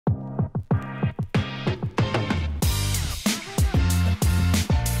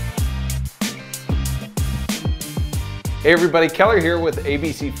Hey everybody, Keller here with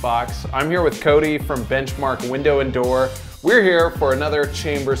ABC Fox. I'm here with Cody from Benchmark Window and Door. We're here for another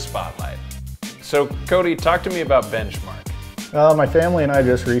Chamber Spotlight. So Cody, talk to me about Benchmark. My family and I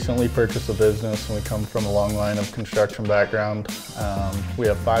just recently purchased a business, and we come from a long line of construction background. We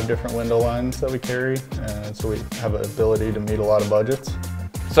have 5 different window lines that we carry, and so we have an ability to meet a lot of budgets.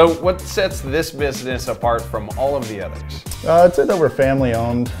 So what sets this business apart from all of the others? I'd say that we're family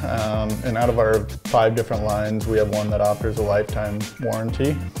owned, and out of our 5 different lines, we have one that offers a lifetime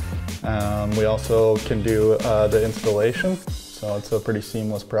warranty. We also can do the installation, so it's a pretty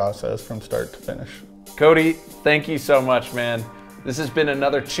seamless process from start to finish. Cody, thank you so much, man. This has been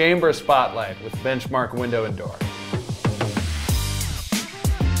another Chamber Spotlight with Benchmark Window and Door.